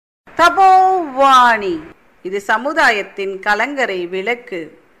தபோவாணி. இது சமுதாயத்தின் கலங்கரை விளக்கு.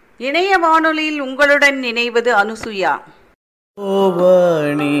 இணைய வானொலியில் உங்களுடன் இணைவது அனுசுயா.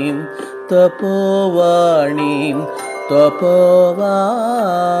 தபோவாணி தபோவாணி தபோவாணி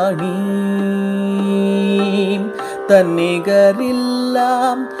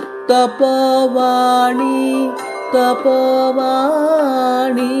தன்னிகரில்லாம் தபோவாணி தபோவாணி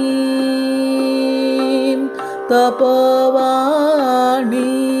தபோவாணி.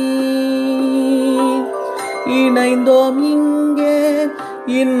 இணைந்தோம் இங்கே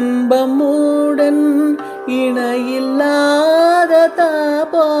இன்பமுடன் இணையில்லாத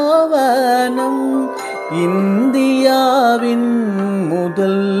தபோவனம். இந்தியாவின்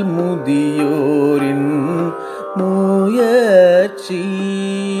முதல் முதியோரின் முயற்சி.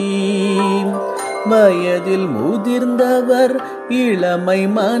 வயதில் முதிர்ந்தவர் இளமை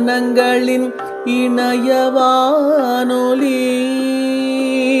மனங்களின் இணைய வானொலி.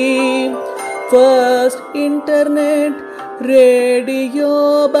 First internet radio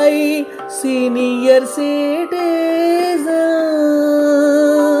by senior citizens.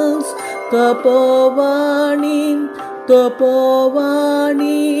 Tapovani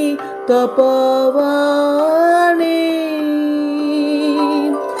Tapovani Tapovani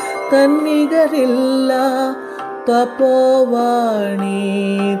தன்னிகரில்லா Tapovani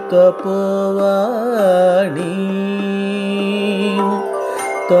Tapovani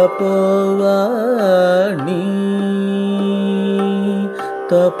Tapovani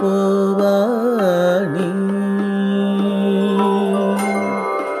Tapovani.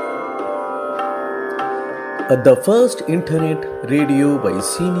 The first internet radio by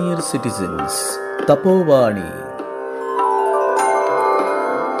senior citizens. Tapovani.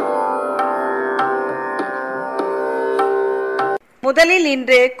 முதலில்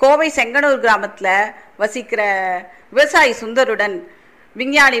இன்று கோவை செங்கனூர் கிராமத்துல வசிக்கிற விவசாயி சுந்தருடன்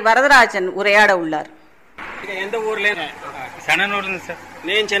விஞ்ஞானி வரதராஜன் உரையாட உள்ளார். எந்த ஊர்ல? சென்னனூர்ல சார்.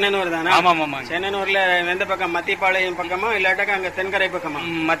 நீங்க சென்னனூர் தானே? ஆமா ஆமா. சென்னனூர்ல எந்த பக்கம்? மத்திப்பாளையம் பக்கமா இல்லாட்டாக்கா அங்க தென்கரை பக்கமா?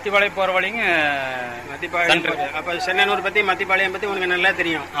 மத்திப்பாளையம் போற வழிங்க மத்திப்பாளையம். அப்ப சென்னனூர் பத்தி மத்திப்பாளையம் பத்தி உனக்கு நல்லா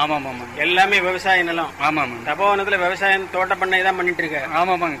தெரியும். ஆமா ஆமா. எல்லாமே விவசாய நிலம். ஆமா ஆமா. தபோவனத்துல விவசாயம் தோட்ட பண்ணை தான் பண்ணிட்டு இருக்க.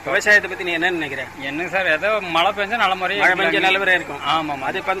 ஆமா ஆமாங்க. விவசாயத்தை பத்தி நீ என்ன நினைக்கிற? என்ன சார், ஏதோ மழை பெஞ்சா நல்ல முறையா மழை பெஞ்ச நல்லவரே இருக்கும். ஆமா ஆமா.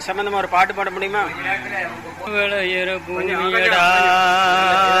 அது சம்பந்தமா ஒரு பாட்டு பாட முடியுமா?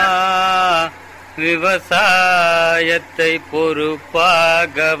 விவசாயத்தை பொறுப்பாக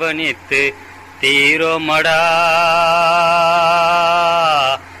கவனித்து தீரோமடா,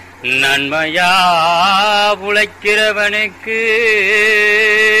 நன்மையா உழைக்கிறவனுக்கு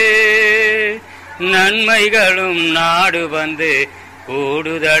நன்மைகளும் நாடு வந்து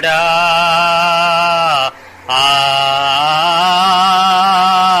கூடுதடா.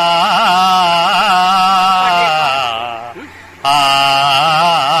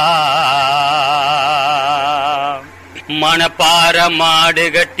 மணப்பார மாடு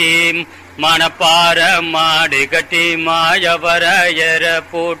கட்டி மணப்பார மாடு கட்டி மாயவரையற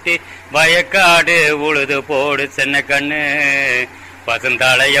போட்டி வயக்காடு உழுது போடு சின்ன கண்ணு,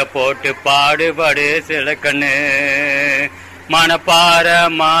 பசுந்தளைய போட்டு பாடுபடு சில கண்ணு. மணப்பார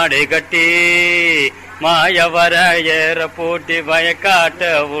மாடு கட்டி மாயவரையற போட்டி வயக்காட்ட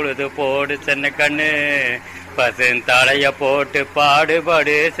உழுது போடு சின்ன கண்ணு, பசுந்தளைய போட்டு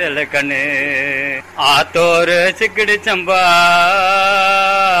பாடுபடு சில கண்ணு. ஆத்தோரு சிக்கிடி சம்பா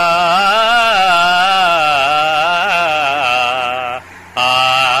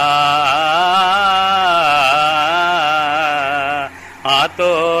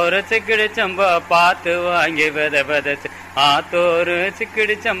ஆத்தோரு சிக்கிடி சம்பா பார்த்து வாங்கி வித விதச்சு, ஆத்தோரு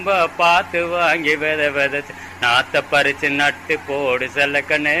சிக்கிடி சம்பா பார்த்து வாங்கி வித விதச்சு, நாத்த பறிச்சு நட்டு போடு செல்ல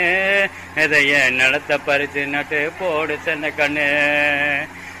கண்ணு, இதைய நிலத்தை பறிச்சு நட்டு போடு செல்ல கண்ணு.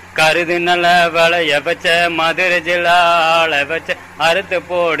 கருது நல்ல விளைய வச்ச மதுரை ஜில்லால வச்ச அறுத்து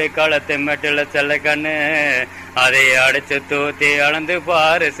போடு களத்து மெட்டில செல்ல கண்ணு, அதை அடிச்சு தூத்தி அளந்து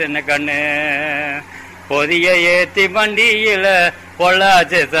பாரு சின்ன கண்ணு. பொதிய ஏத்தி வண்டியில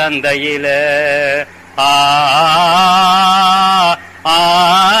பொள்ளாச்சி சந்தையில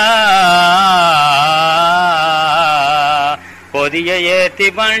பொதிய ஏத்தி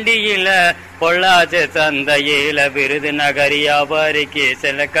வண்டியில பொள்ளாச்சி சந்தையில விருது நகரியா வரிக்கு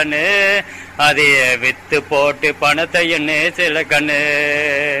சில கண்ணு, அதைய வித்து போட்டு பணத்தை என்ன சில கண்ணு.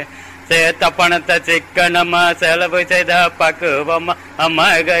 சேர்த்த பணத்தை சிக்கனமா செலவு செய்த பக்குவமா அம்மா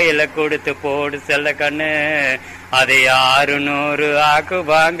கையில கொடுத்து போடு செல்ல கண்ணு, அதை 600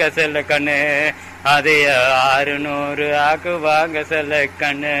 ஆக்குவாங்க செல்ல கண்ணு, அதை 600 ஆக்குவாங்க செல்ல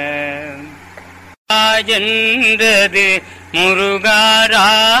கண்ணு. என்றது முருகாராவணம்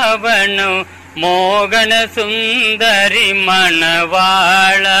மோகன சுந்தரி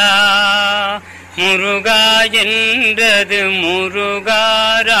மணவாளா முருகா என்றது முருகா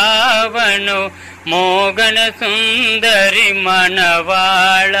ராவணோ மோகன சுந்தரி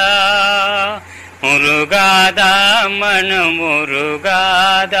மணவாளா முருகாதா மனு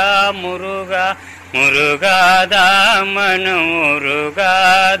முருகாதா முருகா முருகாதா மனு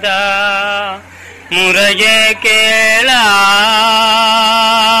முருகாதா முறையே கேளா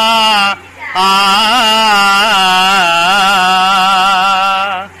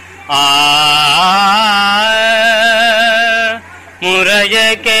முறைய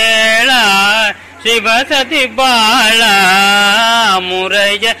கேளா சிவசதி பாலா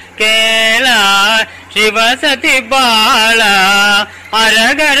முறைய கேளா சிவசதி பாலா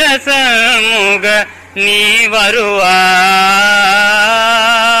அரகர சண்முக நீ வருவா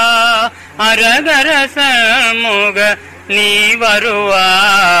அரகர சண்முக நீ வருவா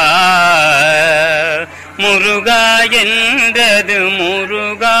முருகா என்றது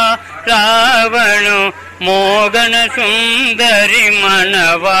முருகா ராவணோ மோகன சுந்தரி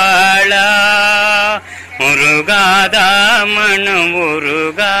மணவாளா முருகாதா மனு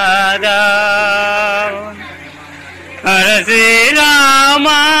முருகாதா அரசே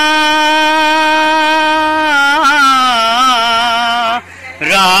ராமா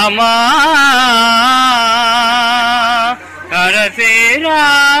ராமா அரசே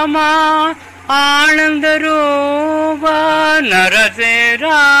ராமா ஆனந்த ரூபா நரசே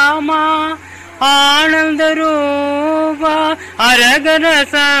ராமா ஆனந்த ரூபா அரகர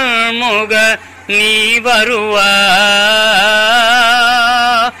சண்முக நீ வருவா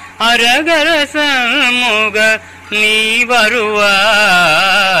அரகர சண்முக நீ வருவா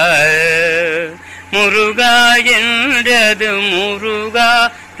முருகா என்றது முருகா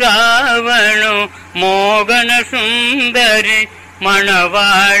ராவணோ மோகன சுந்தரி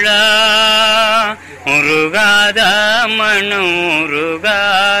மணவாளா முருகாதா மனு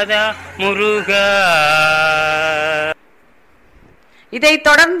முருகாதா முருகா. இதைத்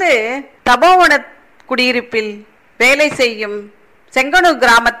தொடர்ந்து தபோவன குடியிருப்பில் வேலை செய்யும் செங்கனூர்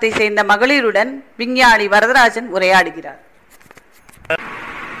கிராமத்தை சேர்ந்த மகளிருடன் விஞ்ஞானி வரதராஜன் உரையாடுகிறார்.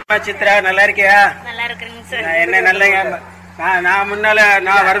 சித்ரா நல்லா இருக்கியா? நல்லா இருக்குங்க சார். என்ன நல்ல நான் முன்னால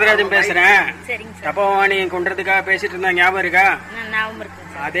நான் வரதராஜன் பேசுறேன். தபோவாணி கொண்டதுக்காக பேசிட்டு இருந்தா ஞாபகம் இருக்கா?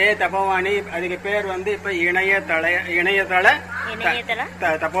 அதே தபோவாணி, அதுக்கு பேர் வந்து இப்ப இணையதள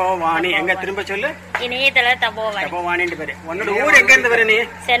தபோவாணி. எங்க திரும்ப சொல்லு? இணையதள தபோவாணின்னு பேரு. உன்னோட ஊர் எங்க இருந்து வர? நீ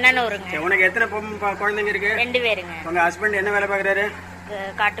சென்னனூருங்க. உனக்கு எத்தனை குழந்தைங்க இருக்கு? 2 பேருங்க. உங்க ஹஸ்பண்ட் என்ன வேலை பாக்குறாரு?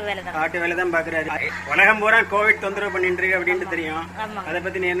 காட்டு வேலை தான் பாக்குறாரு. உலகம் பூரா கோவிட் தொந்தரவு பண்ணிட்டு இருக்கு அப்படின்னு தெரியும். அதை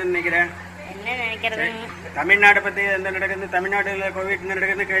பத்தி நீ என்ன நினைக்கிற? தமிழ்நாடு பத்தி என்ன நடக்குது? தமிழ்நாடுல கோவிட்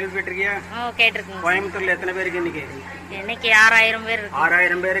நடக்குது கேள்விப்பட்டிருக்கியா? கோயம்புத்தூர்ல எத்தனை பேருக்கு இன்னைக்கு? 6000 பேர்.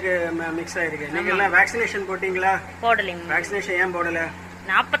 6000 பேருக்கு மிக்ஸ் ஆயிருக்கு. நீங்க எல்லாம் வேக்சினேஷன் போட்டீங்களா? போடலீங்க. வேக்சினேஷன் ஏன் போடல?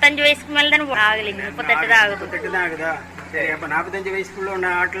 45 வயசுக்கு மேல தானே ஆகலைங்க. 38 தான் ஆகுது. 38 தான் ஆகுதா? சரி, அப்ப 45 வயசுக்குள்ள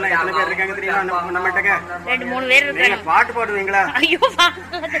நாட்டுல எத்தனை பேர் இருக்காங்க தெரியுமா? நம்மகிட்ட 2-3 பேர் இருக்காங்க. பாட்டு பாடுவீங்களா? ஐயோ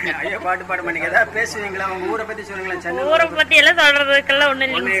பாட்டு பாட மாட்டீங்க. ஏதாவது பேசுவீங்களா? உங்க ஊரை பத்தி சொல்லுங்களேன். சென்னை ஊரை பத்தி எல்லாம் சொல்றதுக்கெல்லாம் ஒண்ணு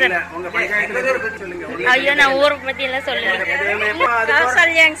இல்லைங்க சார். உங்க பஞ்சாயத்துல சொல்லுங்க. ஐயோ நான் ஊரை பத்தி எல்லாம் சொல்லுங்க.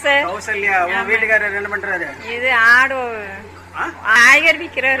 கௌசல்யாங்க சார். கௌசல்யா, உங்க வீட்டுக்காரர் என்ன பண்றாரு? இது ஆடு காய்கறி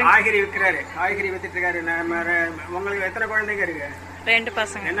விக்கிறாரு. காய்கறி வித்துட்டு இருக்காரு. உங்களுக்கு எத்தனை குழந்தைங்க இருக்கு? 2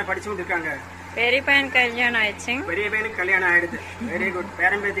 பசங்க. என்ன படிச்சுட்டு இருக்காங்க? பெரிய பையன் கல்யாணம் ஆயிடுச்சு. பெரிய பையனுக்கு கல்யாணம் ஆயிடுது. Very good.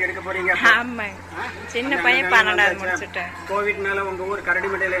 பேரம்பேத்தி எடுக்க போறீங்க? ஆமா. சின்ன பையன் 12வது முடிச்சிட்டேன். கோவிட்னால உங்க ஊர்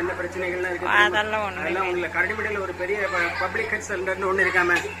கரடிமடையில என்ன பிரச்சனைகள்லாம் இருக்கு? அதெல்லாம் ஒண்ணு கரடிமடையில ஒரு பெரிய பப்ளிக் ஹெல்த் சென்டர்னு ஒண்ணு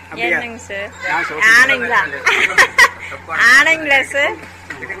இருக்காம. என்னங்க சார்? ஆனங்களா சார்?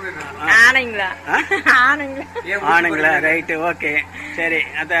 ஆனங்களா? Right, okay. சரி,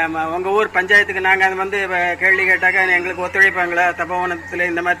 உங்க ஊர் பஞ்சாயத்துக்கு நாங்க வந்து கேள்வி கேட்டாக்கா எங்களுக்கு ஒத்துழைப்பாங்களா? தபோவனத்துல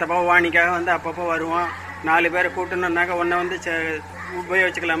இந்த மாதிரி தபோவாணிக்காக வந்து அப்பப்போ வருவோம். 4 பேரை கூட்டணும்னாக்க ஒன்ன வந்து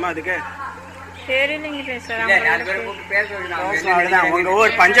உபயோகிச்சுக்கலாமா? அதுக்கு உங்க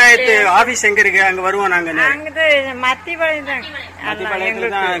ஊர் பஞ்சாயத்து ஆபீஸ் எங்க இருக்கு? அங்க வருவோம் நாங்க.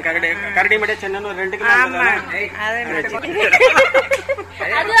 கரடிமடை சென்னனூர் 2 கிலோமீட்டர்.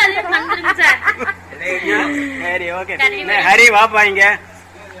 சரி, ஓகே. ஹரி வாப்பா இங்க.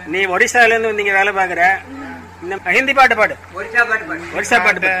 நீ ஒடிசால இருந்து வந்தீங்க, வேலை பாக்குற. ஹிந்தி பாட்டு பாடு. ஒடிசா பாட்டு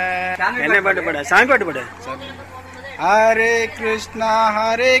பாடு. என்ன பாட்டு பாடு? சாமி பாட்டு பாடு. हरे Krishna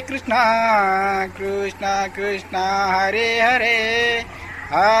Krishna Krishna Hare Hare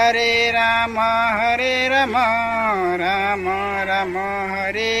Hare Ram Ram Ram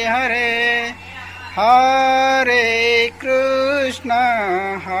Hare Hare Hare Krishna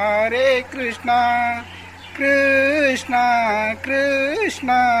Krishna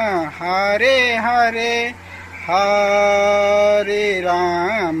Krishna Hare Hare Hare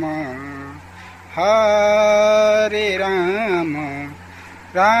Rama Hare Rama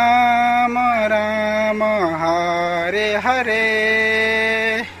Rama Rama Hare Hare.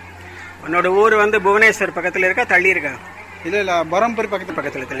 உன்னோட ஊர் வந்து புவனேஸ்வர் பக்கத்துல இருக்கா, தள்ளி இருக்கா? இல்ல பரம்பூர்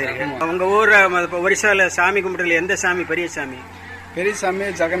பக்கத்துல தள்ளி இருக்கு. உங்க ஊர் ஒரிசால சாமி கும்பிடுறதுல எந்த சாமி பெரிய சாமி? பெரிய சாமி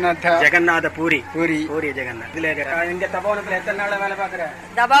ஜெகநாத பூரி ஜெகநாத். இதுல இங்க தபோவனத்துல எத்தனை நாளா வேலை பாக்குற?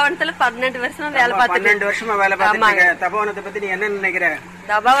 தபோவனத்துல 12 வருஷமா வேலை பார்த்துட்டு. 12 வருஷமா வேலை பார்த்துட்டு. தபோவனத்தை பத்தி நீ என்ன நினைக்கிற?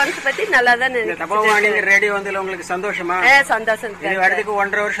 தபோவனத்தை பத்தி நல்லா தான் நினைக்கிறேன். தபோவாணிங்கிற ரேடியோ வந்து உங்களுக்கு சந்தோஷமா? சந்தோஷம். இது வரதுக்கு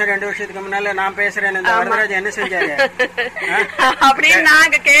 1.5 வருஷம் 2 வருஷத்துக்கு முன்னால நான் பேசுறேன், இந்த வரதராஜ் என்ன செஞ்சாரு அப்படின்னு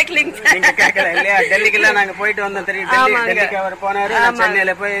நாங்க கேட்கலீங்க. நீங்க கேட்கல இல்லையா? டெல்லிக்கெல்லாம் நாங்க போயிட்டு வந்தோம் தெரியும். டெல்லிக்கு அவர் போனாரு,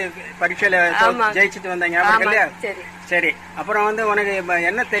 சென்னையில போய் பரீட்சையில ஜெயிச்சுட்டு வந்தாங்க இல்லையா? சரி, அப்புறம் வந்து உனக்கு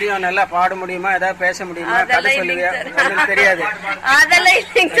என்ன தெரியும்? நல்லா பாட முடியுமா, ஏதாவது பேச முடியுமா, கதை சொல்லுவியா? தெரியாது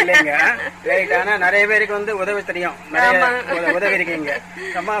இல்லைங்க. ரைட். ஆனா நிறைய பேருக்கு வந்து உதவி தெரியும், நிறைய உதவி இருக்கீங்க.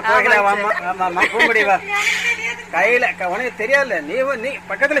 அம்மா கோகிலா வாமா, ஆமா பூமுடிவா கையில உனக்கு தெரியாது. நீ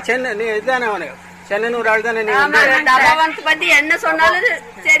பக்கத்துல சென்னை, நீ இதுதானே உனக்கு சென்னைன்னு ஒரு ஆள் தானே? நீ தபோவனத்தை பத்தி என்ன சொன்னாலும்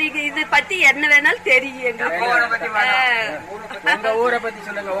சரி, இது பத்தி என்ன வேணாலும் தெரியும் எங்களுக்கு. உங்க ஊரை பத்தி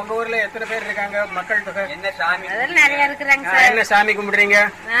சொல்லுங்க. உங்க ஊர்ல எத்தனை பேர் இருக்காங்க மக்கள் தொகை? நிறைய இருக்கிறாங்க. என்ன சாமி கும்பிடுறீங்க?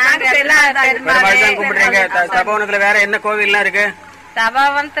 பெருமாள் தான் கும்பிடுறீங்க. தபோவனத்துல வேற என்ன கோவில் இருக்கு?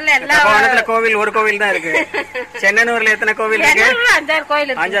 தபோவனத்துல கோவில் ஒரு கோவில் தான் இருக்கு. சென்னனூர்ல எத்தனை கோவில் இருக்கு?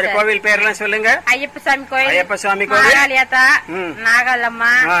 5-6 கோவில் பேர்லாம் சொல்லுங்க. ஐயப்பசாமி கோயில், ஐயப்பசாமி கோவில்,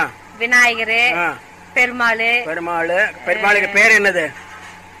 நாகாலம்மா, விநாயகர், பெருமாளுக்கு பேர் என்னது?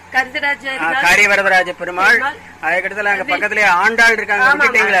 காரியவரதராஜ பெருமாள். அதுக்கடுத்துல அங்க பக்கத்துல ஆண்டாள் இருக்காங்க.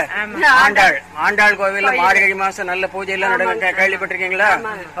 ஆண்டாள் கோவில்ல மார்கழி மாசம் நல்ல பூஜை எல்லாம் நடக்கும், கேள்விப்பட்டிருக்கீங்களா?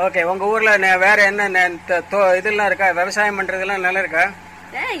 ஓகே. உங்க ஊர்ல வேற என்ன இதெல்லாம் இருக்கா? விவசாயம் பண்றதெல்லாம் நல்லா இருக்கா?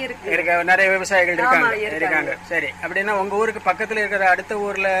 இருக்க நிறைய விவசாயிகள் இருக்காங்க. சரி, அப்படின்னா உங்க ஊருக்கு பக்கத்துல இருக்கிற அடுத்த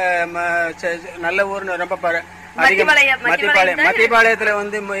ஊர்ல நல்ல ஊர்னு ரொம்ப மத்தியபாளையத்துல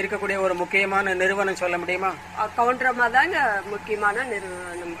வந்து இருக்கக்கூடிய ஒரு முக்கியமான நிறுவனம் சொல்ல முடியுமா? கவுண்டரம்மா தாங்க முக்கியமான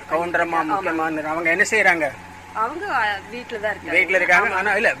நிறுவனம். கவுண்டரம்மா முக்கியமான. அவங்க என்ன செய்யறாங்க? அவங்க வீட்டுலதான் இருக்காங்க. வீட்டுல இருக்காங்க.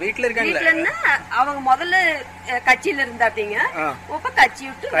 ஆனா இல்ல வீட்டுல இருக்காங்க. அவங்க முதல்ல கட்சியில இருந்தாங்க, இப்ப கட்சி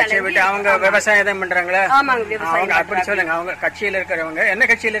விட்டு அவங்க விவசாயம் தான் பண்றாங்களா? அவங்க அப்படி சொல்லுங்க. அவங்க கட்சியில இருக்கிறவங்க என்ன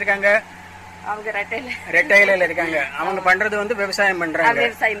கட்சியில இருக்காங்க? அவங்க ரெட்டையில இருக்காங்க. அவங்க பண்றது வந்து விவசாயம் பண்றாங்க.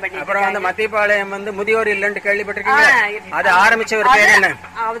 அப்புறம் வந்து மத்தியபாளையம் வந்து முதியோர் இல்லன்னு கேள்விப்பட்டிருக்கீங்க? அது ஆரம்பிச்ச ஒரு பேர் என்ன?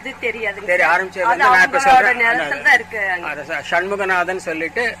 அது தெரியாது. சரி, ஆரம்பிச்ச சண்முகநாதன்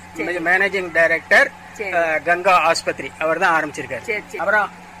சொல்லிட்டு மேனேஜிங் டைரக்டர் கங்கா ஆஸ்பத்திரி, அவர் தான் ஆரம்பிச்சிருக்காரு. அப்புறம்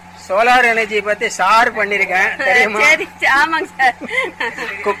சோலார் எனர்ஜி பத்தி சார் பண்ணிருக்கேன் தெரியுமா?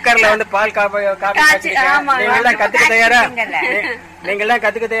 குக்கர்ல வந்து பால் காப்பி நீங்க எல்லாம் கத்துக்க தயாரா? நீங்க எல்லாம்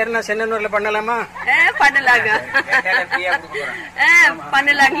கத்துக்க தயாரா? சென்னனூர்ல பண்ணலாமா?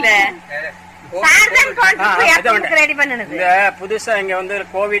 பண்ணலாங்களே. புதுசா இங்க வந்து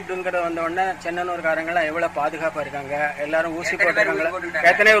கோவிட்ங்கிறது வந்த உடனே சென்னனூர்காரங்க எல்லாம் எவ்வளவு பாதுகாப்பா இருக்காங்க. எல்லாரும் ஊசி போட்டுருக்காங்களா?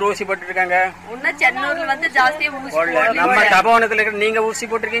 எத்தனை பேர் ஊசி போட்டு இருக்காங்க? நம்ம தபோவனத்துல இருக்க நீங்க ஊசி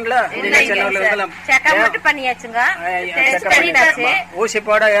போட்டிருக்கீங்களா? ஊசி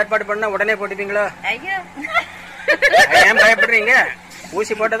போட ஏற்பாடு பண்ணா உடனே போட்டுப்பீங்களா? ஏன் பயப்படுறீங்க?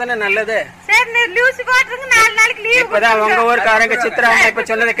 ஊசி போட்டதானே நல்லது. இப்பதான் உங்க ஊருக்காரங்க சித்ரா இப்ப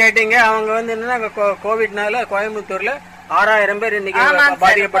சொன்னதை கேட்டீங்க. அவங்க வந்து என்னன்னா கோவிட்னால கோயம்புத்தூர்ல 6000 பேர் இன்னைக்கு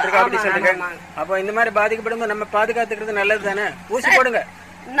பாதிக்கப்பட்டிருக்கா அப்படி சொல்லுங்க. அப்ப இந்த மாதிரி பாதிக்கப்படும் நம்ம பாதுகாத்துக்கிறது நல்லது தானே. ஊசி போடுங்க.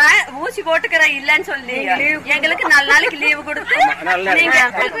 ஊசி போட்டுக்கிறேன் இல்லன்னு சொல்லி எங்களுக்கு 4 நாளைக்கு லீவு கொடுத்து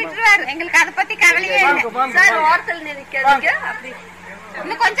எங்களுக்கு அதை பத்தி கவலையே ஓரத்தில் நினைக்காதீங்க. அப்படி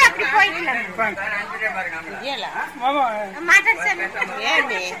இன்னும் கொஞ்சம் அப்படி போயிக்கலாம்.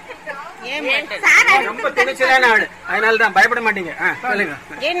 ரொம்ப துணிச்சலான ஆளு, அதனாலதான் பயப்பட மாட்டீங்க. சொல்லுங்க.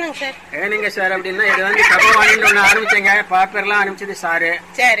 ஏனுங்க சார் அப்படின்னா இது வந்து தபோவாணின்னு ஒண்ணு ஆரம்பிச்சீங்க. பாப்பர்லாம் அனுப்பிச்சது சாரு.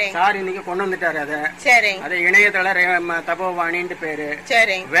 சார் இன்னைக்கு கொண்டு வந்துட்டாரு. அதை இணையதள தபோவாணின்னு பேரு.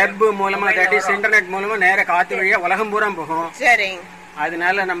 வெப் மூலமா, தட் இஸ் இன்டர்நெட் மூலமா நேர காத்து வழியா உலகம் பூரா போகும்.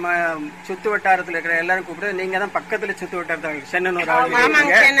 அதனால நம்ம சுத்து வட்டாரத்துல இருக்கிற எல்லாரும் கூப்பிட்டு நீங்க தான் பக்கத்துல சுத்து வட்டாரத்துல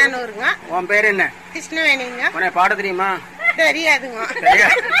சென்னனூர். உன் பேர் என்ன? கிருஷ்ணவேணிங்க. உனக்கு பாட தெரியுமா? தெரியாதுங்க.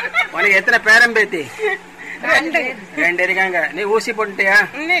 உனக்கு எத்தனை பேரம்பேத்தி? 2 இருக்காங்க. நீ ஊசி போட்டுட்டியா?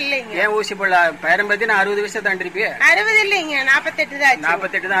 ஏன் ஊசி போடல? பேரம்பேத்தி நான் 60 வயசு தாண்டி இருப்பிய? 60 இல்லைங்க,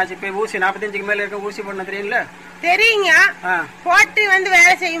 48 தான் ஆச்சு. இப்ப ஊசி 45க்கு மேல இருக்க ஊசி போடணும் தெரியும்ல? தெரியுங்க. போட்டு வந்து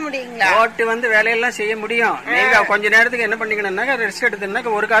வேலை செய்ய முடியுங்களா? போட்டு வந்து வேலையெல்லாம் செய்ய முடியும். நீங்க கொஞ்ச நேரத்துக்கு என்ன பண்ணிக்கணும்னா ரெஸ்ட் எடுத்துனா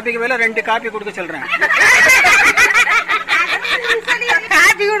ஒரு காப்பிக்கு மேல 2 காப்பி கொடுக்க சொல்றேன்.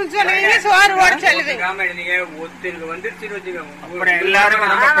 காப்பி காப்பி குடிச்சு சொல்லுவீங்க, சோறு ஓட சொல்லுவீங்க. அப்புறம் எல்லாரும்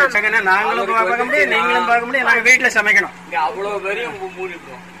ரொம்ப பிரச்சனை. நாங்களும் பார்க்க முடியும், நீங்களும் பார்க்க முடியும். நாங்க வீட்டுல சமைக்கணும். அவ்வளவு பேரும்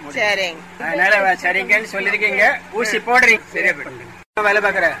சரிங்க. அதனால சரிங்கன்னு சொல்லிருக்கீங்க. ஊசி போடுறீங்க. சரியா போயிட்டு வேலை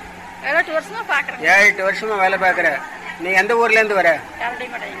பாக்குற? 7 வருஷமா பாக்குறேன். 7 வருஷமா வேலை பாக்குற. நீ எந்த ஊர்ல இருந்து வர?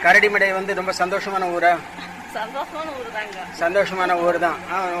 கரடிமடை வந்து ரொம்ப சந்தோஷமான ஊரா? சந்தோஷமான ஊர் தாங்க. சந்தோஷமான ஊர் தான்.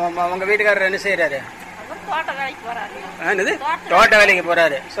 உங்க வீட்டுக்காரர் என்ன செய்யறாரு? தோட்ட வேலைக்கு போறாரு. என்னது? தோட்ட வேலைக்கு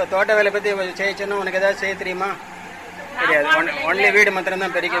போறாரு. சோ தோட்ட வேலை பத்தி செய்யணும்னு உனக்கு ஏதாவது செய்ய தெரியுமா? தெரியாது. ஒன்லி வீடு மாத்திரம்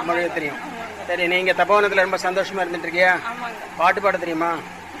தான் பெரிய மொழி தெரியும். சரி, நீங்க தபோவனத்துல ரொம்ப சந்தோஷமா இருந்துட்டு இருக்கியா? பாட்டு பாட தெரியுமா?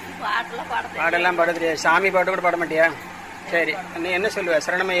 பாடெல்லாம் பாட தெரியாது. சாமி பாட்டு கூட பாட மாட்டியா? சரி, நீ என்ன சொல்லுவ?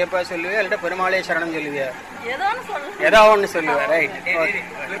 சரணம் ஐயப்பா சொல்லுவியா, இல்லாட்ட பெருமாளே சரணம் சொல்லுவியா? ஏதோ ஒன்று சொல்லுவ. ரைட்.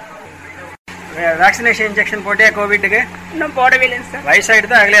 வேக்சினேஷன் இன்ஜெக்ஷன் போட்டியா கோவிட்டுக்கு? இன்னும் போடவே இல்லைங்க சார். வயசாயிட்டு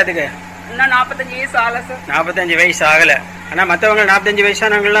தான் ஆகலையா? அதுக்கு இன்னும் 45 வயசு ஆகல சார். 45 வயசு ஆகல. ஆனா மத்தவங்க 45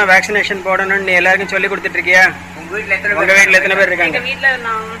 வயசானவங்கலாம் வேக்சினேஷன் போடணும்னு நீ எல்லாருக்கும் சொல்லி கொடுத்துட்டு இருக்கியா? உங்க வீட்டுல எத்தனை பேர் இருக்காங்க? எங்க வீட்டுல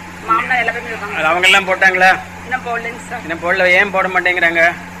மாமனார் எல்லாரும் இருக்காங்க. அவங்க எல்லாம் போட்டாங்களா? இன்னும் போடலைங்க சார். இன்னும் போடல. ஏன் போட மாட்டேங்கிறாங்க?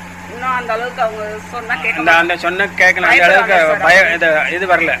 இன்னும் அந்த அளவுக்கு அவங்க சொன்னா அந்த சொன்ன கேட்கல. அந்த அளவுக்கு பயம் இது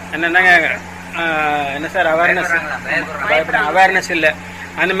வரல. என்னன்னாங்க, என்ன சார், அவேர்னஸ் இல்ல.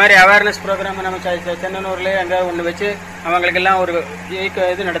 அந்த மாதிரி அவேர்னஸ் ப்ரோக்ராம் நம்ம சென்னனூர்ல அங்க ஒண்ணு வச்சு அவங்களுக்கு எல்லாம் ஒரு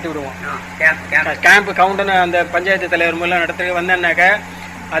இது நடத்தி விடுவோம். கேம்ப் கவுண்டர் அந்த பஞ்சாயத்து தலைவர் மூலம் நடத்தி வந்தேன்னாக்க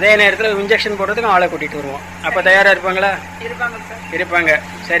அதே நேரத்தில் இன்ஜெக்ஷன் போடுறதுக்கு ஆளை கூட்டிட்டு வருவோம். அப்ப தயாரா இருப்பாங்களா? இருப்பாங்க.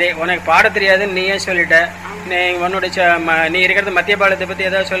 சரி, உனக்கு பாட தெரியாதுன்னு நீயே சொல்லிட்ட. நீ உன்னுடைய நீ இருக்கிறது மத்திய பாலத்தை பத்தி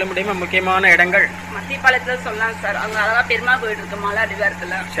ஏதாவது சொல்ல முடியுமா? முக்கியமான இடங்கள் மத்திய பாலத்துல சொல்லலாம் சார். அவங்க அழகா பெருமா போயிட்டு இருக்கு மலை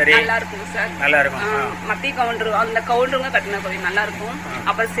அடிவாரத்துல. நல்லா இருக்கும் சார். நல்லா இருக்கும். மத்திய கவுண்டர் அந்த கவுண்டருங்க கட்டின கோயில் நல்லா இருக்கும்.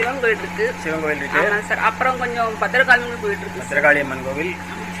 அப்புறம் சிவன் கோயில் இருக்கு. சிவன் கோயில் இருக்கு சார். அப்புறம் கொஞ்சம் பத்திரகாளி போயிட்டு இருக்கு. பத்திரகாளி அம்மன் கோவில்.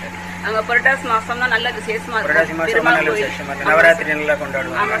 அங்க புரட்டாசி மாசம் தான் நல்ல விசேஷமா இருக்கும். நவராத்திரி நல்லா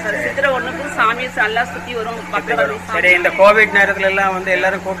கொண்டாடுவோம். ஆமா சார். சித்திரை 1க்கு சாமி நல்லா சுத்தி வரும். சரி, இந்த கோவிட் நேரத்துல எல்லாம் வந்து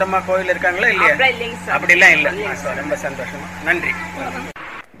எல்லாரும் கூட்டமா கோவில் இருக்காங்களா இல்லையா? அப்படி எல்லாம் இல்ல. ரொம்ப சந்தோஷமா. நன்றி.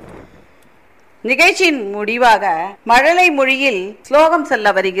 நிகழ்ச்சியின் முடிவாக மழலை மொழியில் ஸ்லோகம் சொல்ல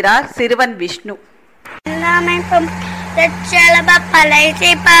வருகிறார் சிறுவன் விஷ்ணு.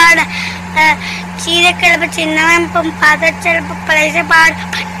 சீரக்கிழப்பு சின்னவன் பதச்செலப்பு பழைய பாடு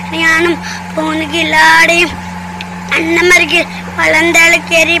ஞானம் பூந்துகிலாடையும் அன்னமருகில்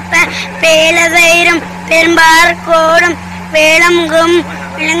வளர்ந்தளுக்கு எரிப்ப வேலதைரம் பெரும்பார் கோடும் வேளமுகம்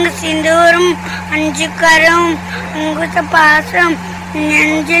விலங்கு சிந்தூரும் அஞ்சு கரும் அங்குச பாசம்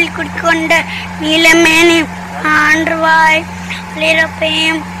நெஞ்சில் குடிக்கொண்ட நீலமேனி ஆண்டுவாய்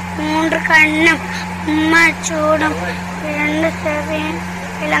லிரப்பையும் 3 கண்ணும் உம்மச்சூடும் 2 செவியும்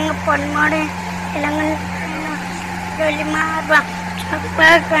இலங்கு பொன்மோடு இலங்கு மார்பம்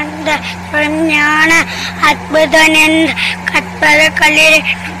கண்ட ஞான அற்புதன் என்று கற்பத கலிரை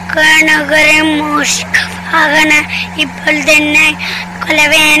மூஷிகன இப்பொழுது என்னை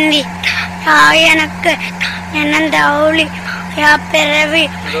கொலவேந்தி எனக்கு எனந்தௌளி பிறவி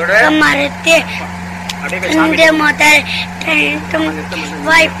மறுத்து இந்த முதல்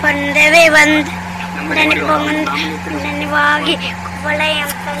வாய்ப்பந்தவே வந்து நினைவாகி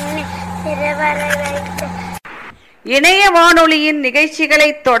குவளையம் பண்ணி சிறுவரை வைத்து இணைய வானொலியின் நிகழ்ச்சிகளை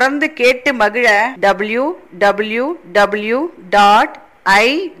தொடர்ந்து கேட்டு மகிழ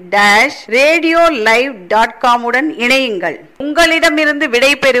www.i-radiolive.com உடன் இணையுங்கள். உங்களிடமிருந்து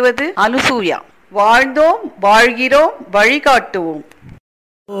விடை பெறுவது அனுசூயா. வாழ்ந்தோம், வாழ்கிறோம், வழிகாட்டுவோம்.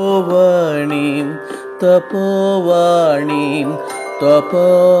 தபோவாணீம் தபோவாணீம்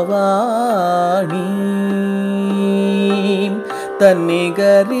தபோவாணீம்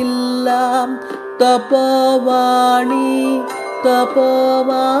தன்னிகரில்லாம் தபோவாணி தபோவாணி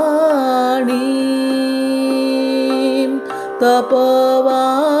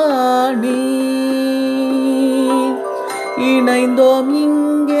தபோவாணி இணைந்தோம்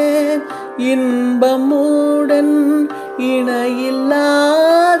இங்கே இன்பமுடன்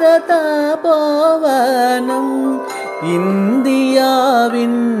இணையில்லாத தபோவனம்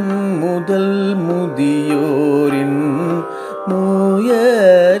இந்தியாவின் முதல் முதியோரின்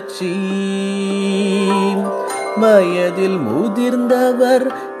முயற்சி வயதில் முதிர்ந்தவர்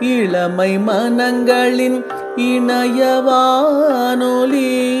இளமை மனங்களின் இணையவானொலி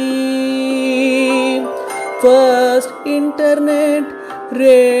first internet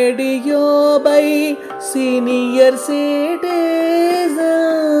radio by senior citizens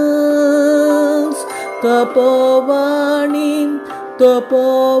Tapovani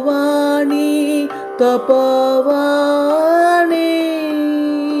Tapovani Tapovani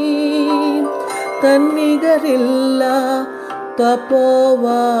தன்னிகரில்லா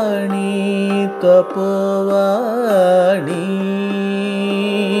Tapovani Tapovani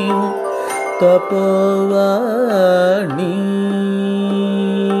Tapovani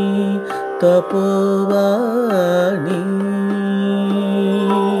Tapovani.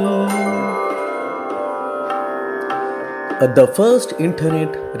 The first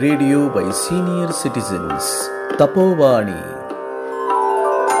internet radio by senior citizens, Tapovani.